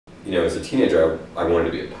as a teenager, I wanted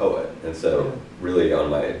to be a poet. And so really on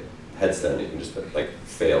my headstone, you can just put, like,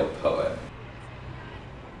 failed poet.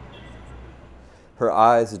 Her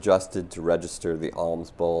eyes adjusted to register the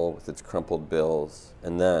alms bowl with its crumpled bills,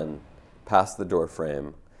 and then, past the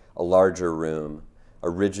doorframe, a larger room, a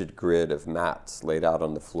rigid grid of mats laid out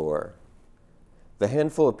on the floor. The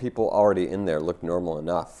handful of people already in there looked normal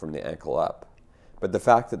enough from the ankle up, but the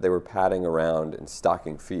fact that they were padding around in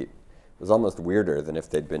stocking feet was almost weirder than if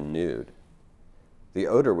they'd been nude. The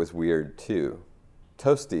odor was weird, too.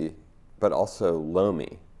 Toasty, but also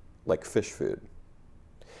loamy, like fish food.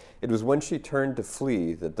 It was when she turned to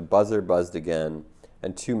flee that the buzzer buzzed again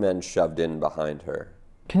and two men shoved in behind her.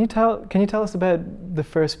 Can you tell us about the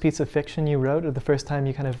first piece of fiction you wrote, or the first time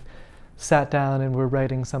you kind of sat down and were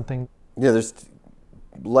writing something? Yeah, there's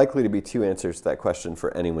likely to be two answers to that question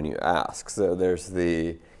for anyone you ask. So there's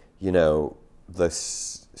the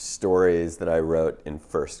stories that I wrote in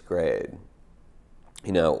first grade,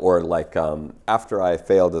 or like after I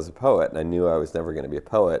failed as a poet and I knew I was never going to be a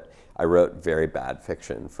poet, I wrote very bad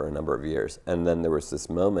fiction for a number of years. And then there was this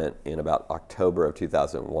moment in about October of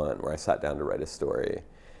 2001 where I sat down to write a story.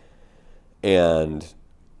 And,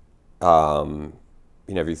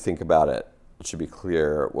 if you think about it, it should be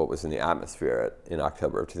clear what was in the atmosphere in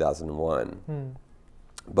October of 2001.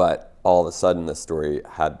 But all of a sudden, the story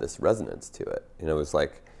had this resonance to it. It was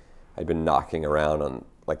like I'd been knocking around on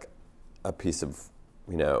like a piece of,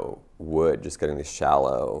 wood, just getting these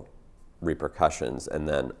shallow repercussions, and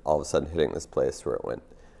then all of a sudden hitting this place where it went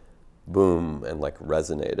boom and like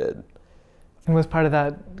resonated. And was part of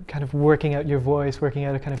that kind of working out your voice, working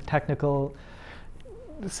out a kind of technical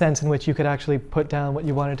sense in which you could actually put down what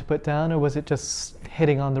you wanted to put down, or was it just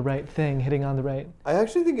hitting on the right thing, hitting on the right? I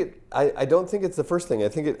actually think I don't think it's the first thing. I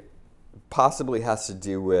think it possibly has to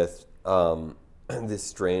do with these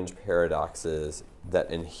strange paradoxes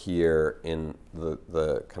that inhere in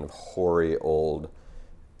the kind of hoary old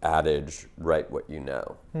adage, write what you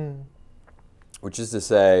know. Which is to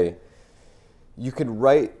say, you could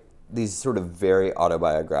write these sort of very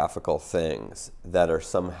autobiographical things that are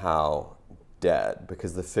somehow dead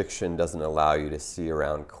because the fiction doesn't allow you to see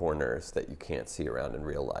around corners that you can't see around in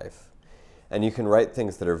real life. And you can write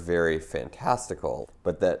things that are very fantastical,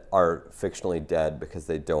 but that are fictionally dead because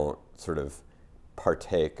they don't sort of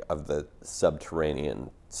partake of the subterranean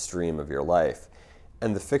stream of your life.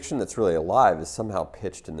 And the fiction that's really alive is somehow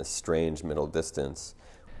pitched in this strange middle distance.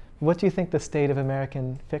 What do you think the state of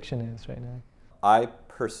American fiction is right now? I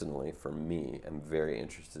personally, for me, am very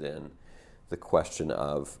interested in the question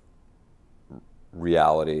of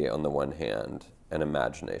reality on the one hand and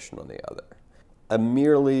imagination on the other. A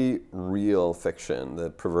merely real fiction, the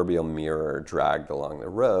proverbial mirror dragged along the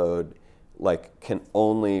road, like can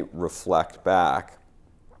only reflect back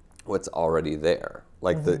what's already there,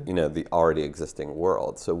 like the already existing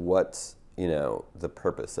world. So what's the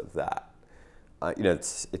purpose of that?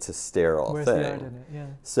 It's a sterile Where's thing. The art in it? Yeah.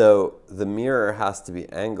 So the mirror has to be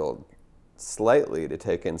angled slightly to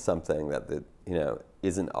take in something that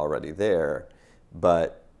isn't already there.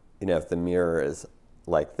 But if the mirror is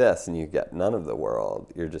like this and you get none of the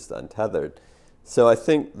world, you're just untethered. So I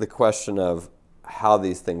think the question of how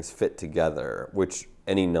these things fit together, which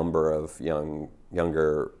any number of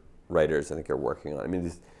younger writers I think are working on. I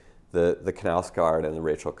mean, the Knausgaard and the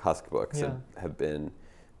Rachel Cusk books have been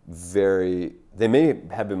they may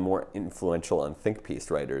have been more influential on think piece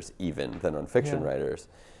writers even than on fiction writers.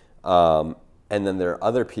 And then there are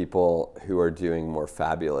other people who are doing more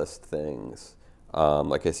fabulous things.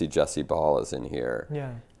 Like I see Jesse Ball is in here.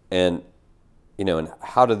 Yeah. And and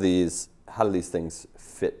how do these things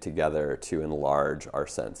fit together to enlarge our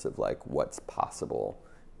sense of like what's possible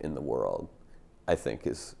in the world, I think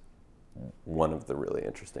is one of the really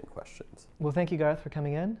interesting questions. Well, thank you, Garth, for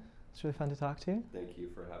coming in. It's really fun to talk to you. Thank you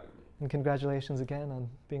for having me. And congratulations again on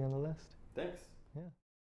being on the list. Thanks. Yeah.